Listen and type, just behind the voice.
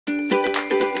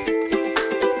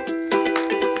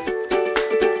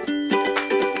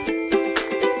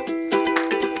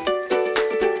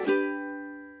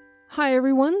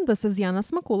everyone, this is Yana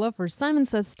Smakula for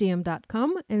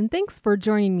SimonsSTM.com, and thanks for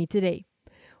joining me today.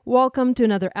 Welcome to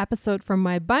another episode from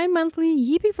my bi-monthly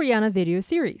Yippee For Yana video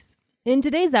series. In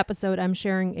today's episode, I'm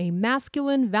sharing a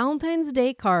masculine Valentine's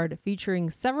Day card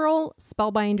featuring several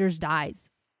Spellbinders dies.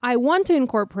 I want to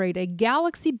incorporate a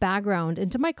galaxy background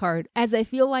into my card as I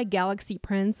feel like galaxy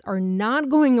prints are not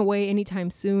going away anytime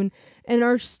soon and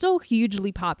are still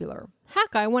hugely popular.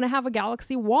 Heck, I want to have a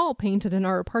galaxy wall painted in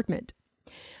our apartment.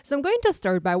 So I'm going to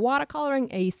start by watercoloring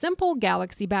a simple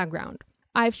galaxy background.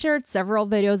 I've shared several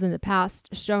videos in the past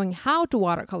showing how to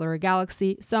watercolor a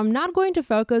galaxy, so I'm not going to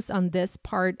focus on this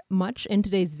part much in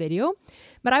today's video,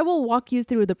 but I will walk you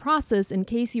through the process in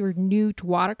case you're new to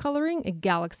watercoloring a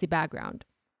galaxy background.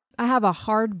 I have a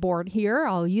hard board here.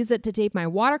 I'll use it to tape my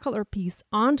watercolor piece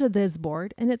onto this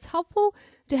board, and it's helpful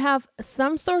to have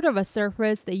some sort of a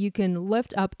surface that you can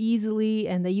lift up easily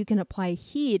and that you can apply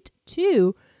heat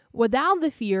to without the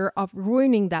fear of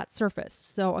ruining that surface.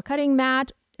 So a cutting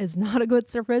mat is not a good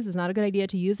surface, it's not a good idea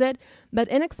to use it, but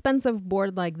an inexpensive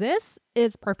board like this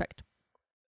is perfect.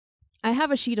 I have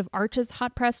a sheet of Arches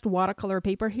hot pressed watercolor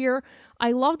paper here.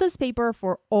 I love this paper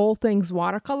for all things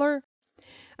watercolor.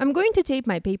 I'm going to tape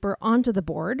my paper onto the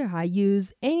board. I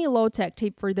use any low-tech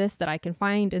tape for this that I can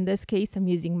find. In this case, I'm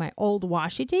using my old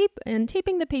washi tape, and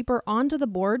taping the paper onto the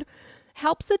board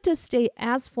helps it to stay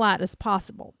as flat as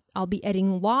possible. I'll be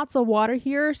adding lots of water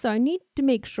here, so I need to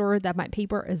make sure that my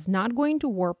paper is not going to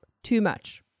warp too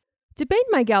much. To paint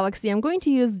my galaxy, I'm going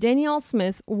to use Danielle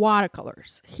Smith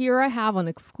watercolors. Here I have an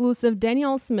exclusive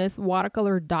Danielle Smith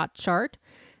watercolor dot chart.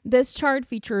 This chart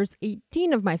features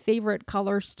 18 of my favorite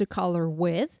colors to color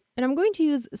with, and I'm going to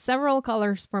use several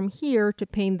colors from here to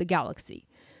paint the galaxy: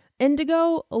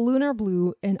 indigo, lunar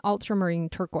blue, and ultramarine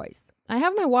turquoise. I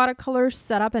have my watercolors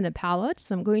set up in a palette,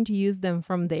 so I'm going to use them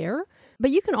from there, but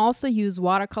you can also use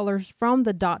watercolors from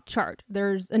the dot chart.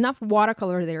 There's enough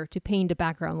watercolor there to paint a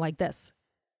background like this.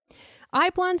 I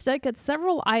plan to die cut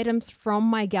several items from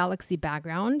my galaxy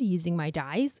background using my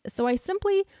dies, so I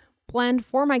simply planned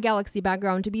for my galaxy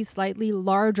background to be slightly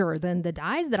larger than the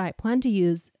dies that I plan to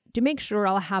use to make sure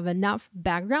I'll have enough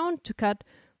background to cut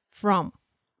from.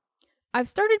 I've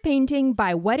started painting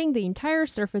by wetting the entire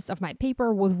surface of my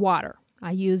paper with water.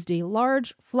 I used a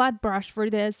large flat brush for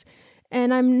this,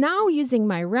 and I'm now using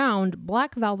my round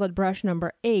black velvet brush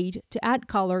number 8 to add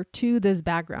color to this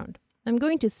background. I'm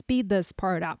going to speed this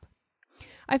part up.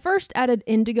 I first added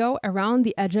indigo around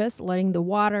the edges, letting the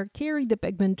water carry the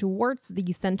pigment towards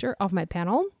the center of my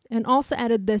panel, and also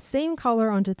added the same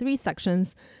color onto 3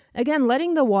 sections, again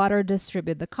letting the water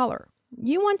distribute the color.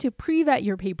 You want to pre-wet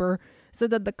your paper so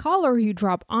that the color you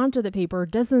drop onto the paper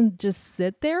doesn't just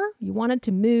sit there. You want it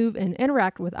to move and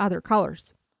interact with other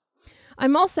colors.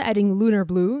 I'm also adding lunar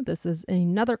blue. This is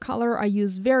another color I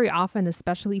use very often,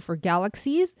 especially for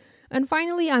galaxies. And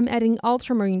finally, I'm adding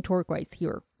ultramarine turquoise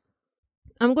here.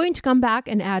 I'm going to come back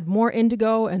and add more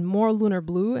indigo and more lunar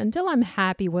blue until I'm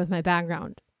happy with my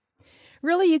background.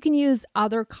 Really, you can use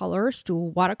other colors to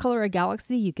watercolor a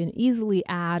galaxy. You can easily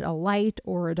add a light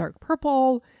or a dark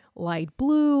purple, light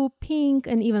blue, pink,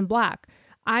 and even black.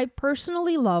 I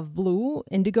personally love blue,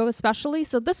 indigo especially,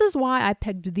 so this is why I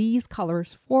picked these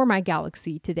colors for my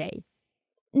galaxy today.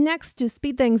 Next, to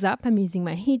speed things up, I'm using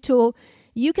my heat tool.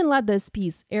 You can let this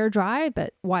piece air dry,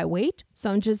 but why wait?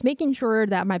 So I'm just making sure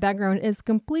that my background is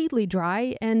completely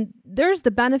dry, and there's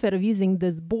the benefit of using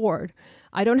this board.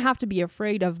 I don't have to be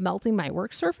afraid of melting my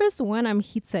work surface when I'm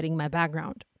heat setting my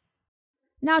background.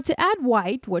 Now to add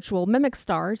white, which will mimic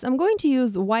stars, I'm going to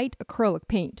use white acrylic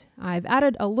paint. I've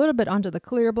added a little bit onto the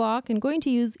clear block and going to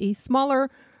use a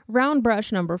smaller round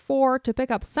brush number 4 to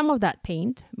pick up some of that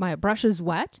paint. My brush is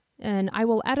wet, and I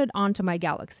will add it onto my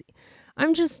galaxy.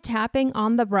 I'm just tapping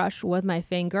on the brush with my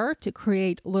finger to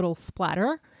create little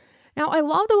splatter. Now, I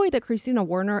love the way that Christina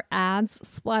Werner adds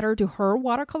splatter to her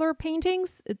watercolor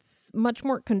paintings. It's much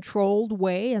more controlled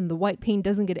way, and the white paint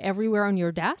doesn't get everywhere on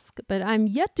your desk, but I'm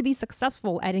yet to be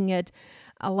successful adding it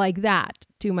like that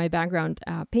to my background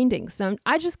paintings. So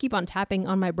I just keep on tapping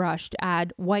on my brush to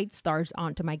add white stars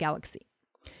onto my galaxy.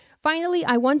 Finally,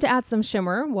 I want to add some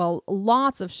shimmer, well,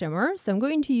 lots of shimmer, so I'm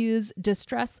going to use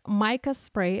Distress Mica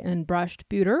Spray and Brushed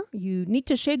Pewter. You need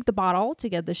to shake the bottle to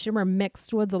get the shimmer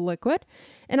mixed with the liquid,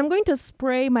 and I'm going to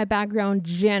spray my background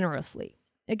generously.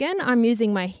 Again, I'm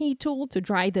using my heat tool to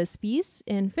dry this piece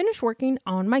and finish working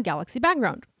on my galaxy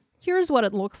background. Here's what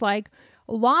it looks like.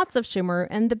 Lots of shimmer,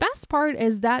 and the best part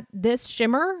is that this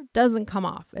shimmer doesn't come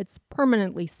off. It's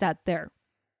permanently set there.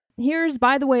 Here's,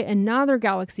 by the way, another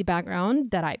galaxy background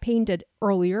that I painted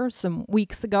earlier, some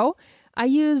weeks ago. I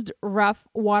used rough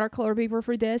watercolor paper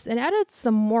for this and added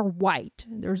some more white.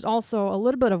 There's also a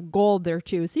little bit of gold there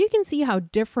too, so you can see how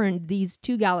different these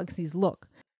two galaxies look.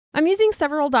 I'm using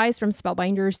several dies from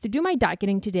Spellbinders to do my die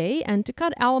cutting today and to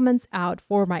cut elements out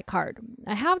for my card.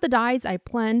 I have the dies I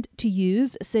planned to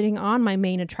use sitting on my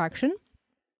main attraction.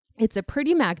 It's a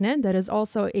pretty magnet that is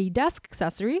also a desk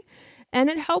accessory, and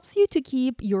it helps you to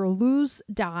keep your loose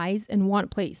dies in one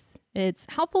place. It's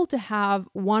helpful to have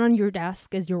one on your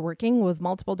desk as you're working with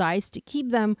multiple dies to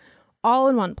keep them all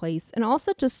in one place, and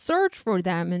also to search for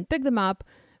them and pick them up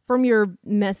from your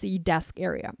messy desk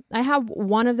area. I have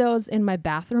one of those in my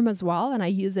bathroom as well, and I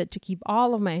use it to keep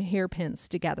all of my hairpins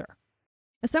together.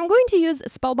 So I'm going to use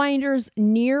Spellbinders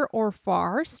Near or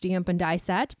Far stamp and die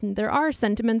set. There are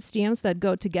sentiment stamps that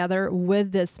go together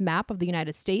with this map of the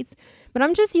United States, but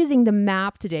I'm just using the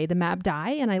map today, the map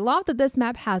die, and I love that this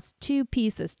map has two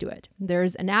pieces to it.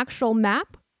 There's an actual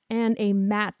map and a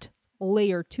matte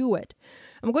layer to it.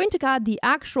 I'm going to cut the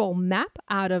actual map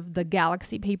out of the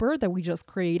galaxy paper that we just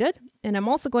created, and I'm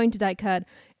also going to die cut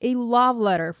a love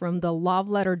letter from the love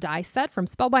letter die set from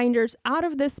Spellbinders out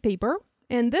of this paper.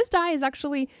 And this die is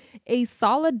actually a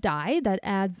solid die that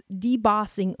adds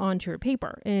debossing onto your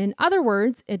paper. In other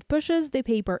words, it pushes the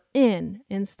paper in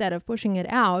instead of pushing it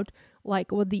out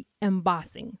like with the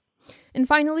embossing. And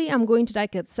finally, I'm going to die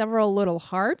cut several little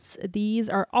hearts. These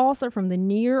are also from the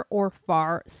Near or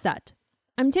Far set.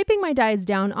 I'm taping my dies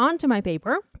down onto my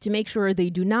paper to make sure they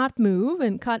do not move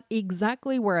and cut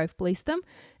exactly where I've placed them.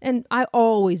 And I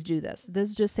always do this.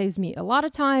 This just saves me a lot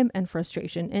of time and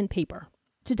frustration in paper.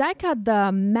 To die cut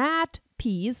the matte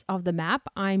piece of the map,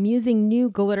 I'm using new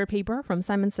glitter paper from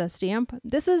Simon Says Stamp.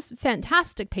 This is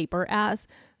fantastic paper as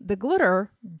the glitter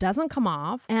doesn't come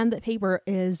off and the paper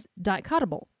is die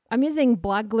cuttable. I'm using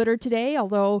black glitter today,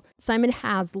 although Simon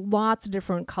has lots of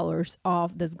different colors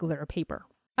of this glitter paper.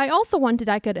 I also want to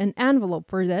die cut an envelope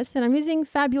for this, and I'm using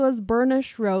fabulous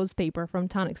burnished rose paper from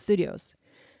Tonic Studios.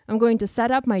 I'm going to set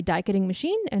up my die cutting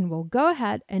machine and we'll go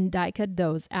ahead and die cut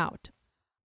those out.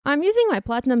 I'm using my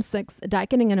Platinum 6 Die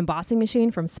Cutting and Embossing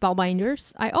Machine from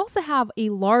Spellbinders. I also have a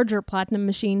larger Platinum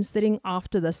machine sitting off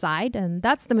to the side, and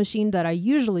that's the machine that I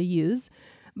usually use.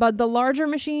 But the larger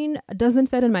machine doesn't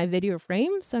fit in my video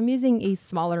frame, so I'm using a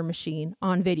smaller machine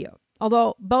on video,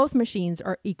 although both machines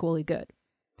are equally good.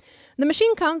 The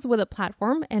machine comes with a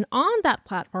platform, and on that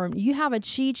platform, you have a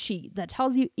cheat sheet that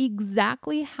tells you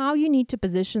exactly how you need to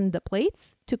position the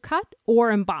plates to cut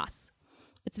or emboss.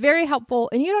 It's very helpful,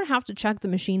 and you don't have to check the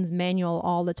machine's manual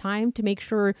all the time to make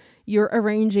sure you're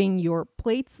arranging your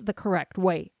plates the correct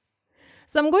way.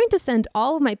 So I'm going to send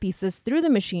all of my pieces through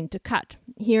the machine to cut.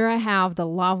 Here I have the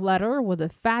love letter with a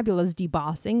fabulous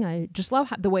debossing. I just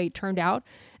love the way it turned out,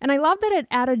 and I love that it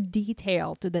added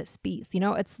detail to this piece. You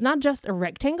know, it's not just a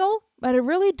rectangle, but it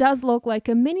really does look like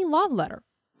a mini love letter.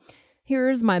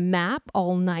 Here's my map,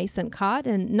 all nice and cut,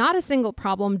 and not a single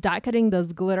problem die cutting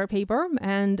this glitter paper.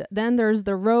 And then there's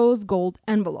the rose gold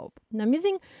envelope. And I'm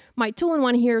using my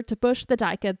tool-in-one here to push the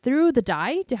die cut through the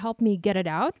die to help me get it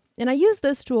out. And I use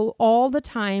this tool all the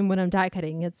time when I'm die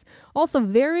cutting. It's also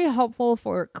very helpful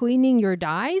for cleaning your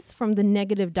dies from the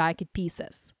negative die cut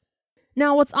pieces.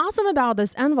 Now, what's awesome about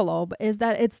this envelope is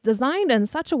that it's designed in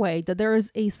such a way that there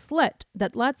is a slit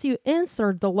that lets you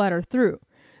insert the letter through.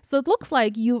 So it looks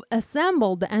like you've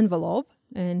assembled the envelope,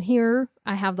 and here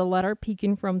I have the letter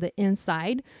peeking from the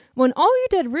inside, when all you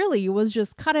did really was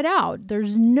just cut it out.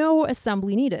 There's no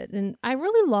assembly needed, and I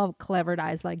really love clever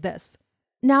dies like this.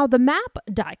 Now, the map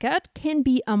die cut can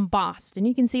be embossed, and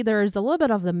you can see there's a little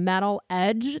bit of the metal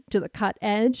edge to the cut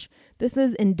edge. This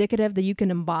is indicative that you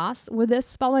can emboss with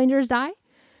this Spellbinders die.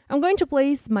 I'm going to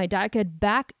place my die cut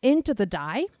back into the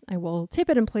die. I will tip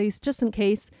it in place just in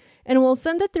case, and we'll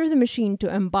send it through the machine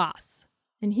to emboss.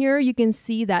 And here you can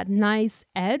see that nice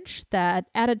edge that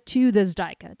added to this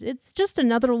die cut. It's just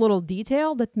another little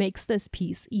detail that makes this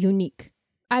piece unique.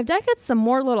 I've die cut some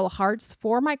more little hearts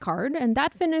for my card, and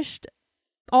that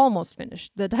almost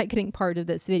finished the die cutting part of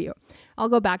this video. I'll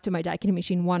go back to my die cutting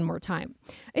machine one more time.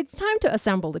 It's time to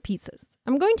assemble the pieces.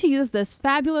 I'm going to use this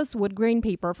fabulous wood grain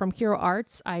paper from Hero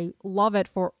Arts. I love it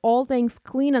for all things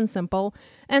clean and simple.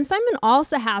 And Simon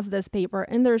also has this paper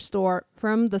in their store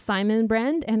from the Simon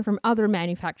brand and from other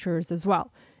manufacturers as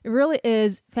well. It really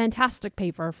is fantastic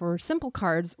paper for simple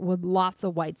cards with lots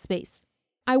of white space.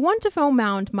 I want to foam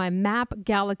mount my Map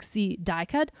Galaxy die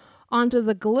cut onto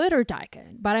the glitter die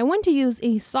cut, but I want to use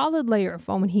a solid layer of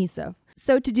foam adhesive.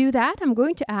 So to do that, I'm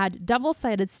going to add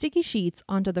double-sided sticky sheets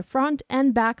onto the front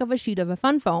and back of a sheet of a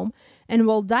fun foam, and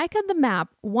we'll die cut the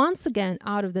map once again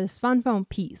out of this fun foam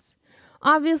piece.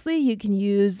 Obviously, you can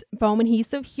use foam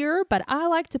adhesive here, but I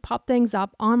like to pop things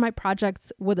up on my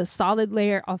projects with a solid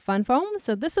layer of fun foam.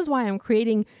 So this is why I'm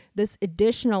creating this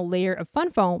additional layer of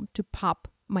fun foam to pop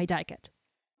my die cut.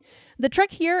 The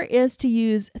trick here is to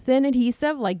use thin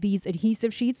adhesive like these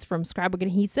adhesive sheets from Scrapbook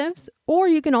Adhesives, or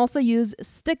you can also use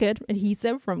Stick It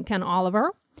adhesive from Ken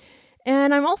Oliver.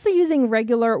 And I'm also using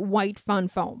regular white fun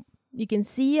foam. You can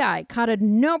see I cut it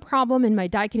no problem in my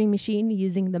die cutting machine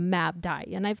using the MAP die.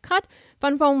 And I've cut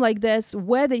fun foam like this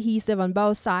with adhesive on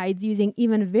both sides using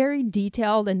even very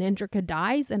detailed and intricate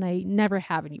dies, and I never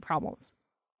have any problems.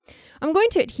 I'm going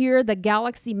to adhere the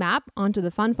Galaxy map onto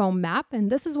the fun foam map,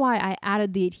 and this is why I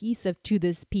added the adhesive to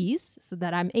this piece so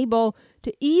that I'm able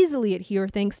to easily adhere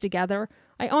things together.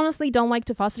 I honestly don't like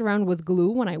to fuss around with glue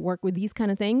when I work with these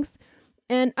kind of things.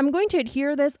 And I'm going to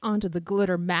adhere this onto the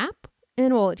glitter map,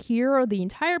 and we'll adhere the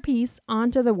entire piece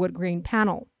onto the wood grain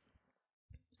panel.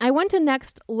 I want to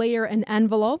next layer an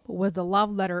envelope with the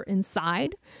love letter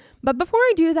inside, but before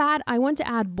I do that, I want to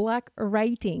add black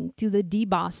writing to the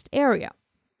debossed area.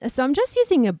 So I'm just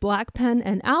using a black pen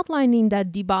and outlining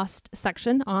that debossed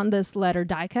section on this letter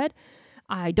die cut.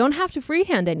 I don't have to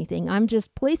freehand anything. I'm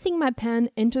just placing my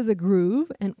pen into the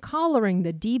groove and coloring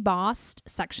the debossed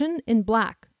section in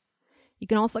black. You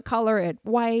can also color it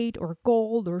white or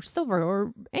gold or silver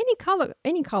or any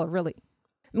color really.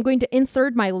 I'm going to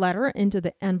insert my letter into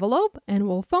the envelope and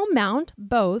will foam mount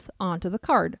both onto the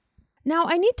card. Now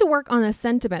I need to work on a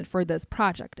sentiment for this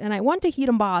project, and I want to heat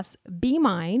emboss Be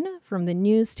Mine from the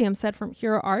new stamp set from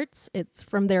Hero Arts. It's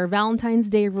from their Valentine's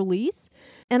Day release.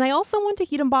 And I also want to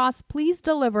heat emboss Please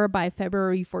Deliver by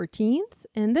February 14th.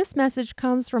 And this message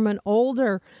comes from an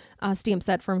older stamp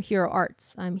set from Hero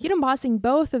Arts. I'm heat embossing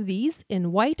both of these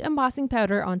in white embossing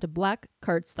powder onto black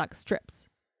cardstock strips.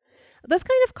 This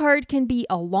kind of card can be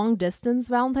a long-distance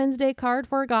Valentine's Day card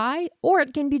for a guy, or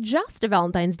it can be just a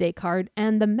Valentine's Day card,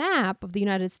 and the map of the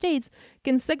United States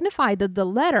can signify that the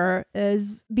letter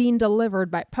is being delivered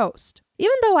by post.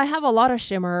 Even though I have a lot of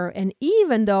shimmer, and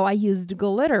even though I used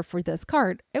glitter for this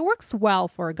card, it works well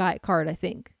for a guy card, I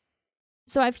think.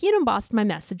 So I've heat embossed my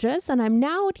messages, and I'm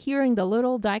now adhering the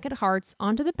little die cut hearts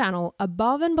onto the panel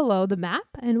above and below the map,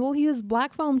 and we'll use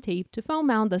black foam tape to foam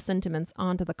mount the sentiments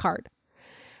onto the card.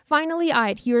 Finally,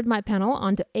 I adhered my panel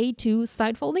onto A2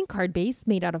 side folding card base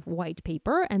made out of white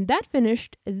paper, and that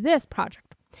finished this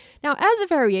project. Now, as a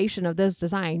variation of this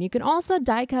design, you can also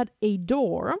die cut a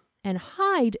door and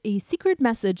hide a secret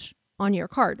message on your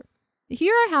card.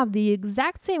 Here I have the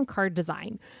exact same card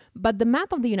design, but the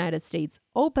map of the United States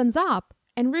opens up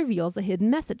and reveals a hidden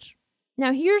message.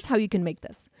 Now, here's how you can make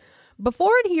this.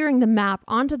 Before adhering the map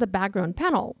onto the background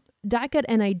panel, die cut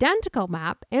an identical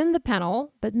map in the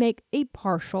panel, but make a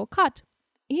partial cut.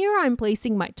 Here I'm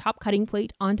placing my top cutting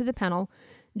plate onto the panel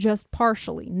just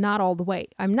partially, not all the way.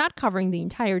 I'm not covering the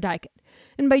entire die cut.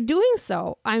 And by doing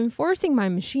so, I'm forcing my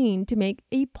machine to make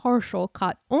a partial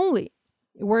cut only.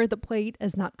 Where the plate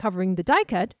is not covering the die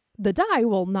cut, the die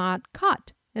will not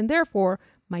cut, and therefore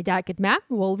my die cut map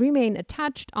will remain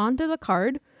attached onto the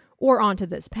card or onto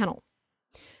this panel.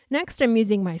 Next, I'm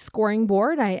using my scoring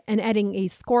board and adding a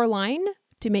score line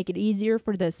to make it easier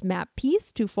for this map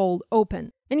piece to fold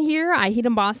open. And here I heat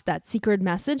embossed that secret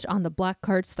message on the black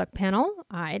cardstock panel.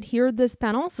 I adhered this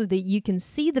panel so that you can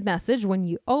see the message when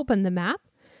you open the map.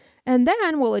 And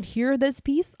then we'll adhere this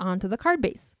piece onto the card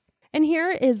base. And here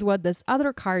is what this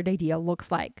other card idea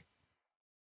looks like.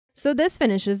 So this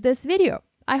finishes this video.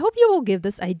 I hope you will give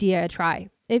this idea a try.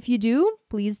 If you do,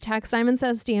 please tag Simon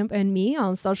Says Stamp and me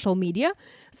on social media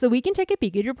so we can take a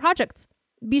peek at your projects.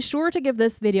 Be sure to give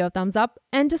this video a thumbs up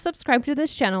and to subscribe to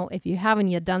this channel if you haven't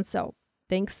yet done so.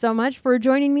 Thanks so much for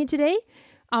joining me today.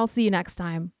 I'll see you next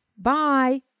time.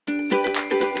 Bye!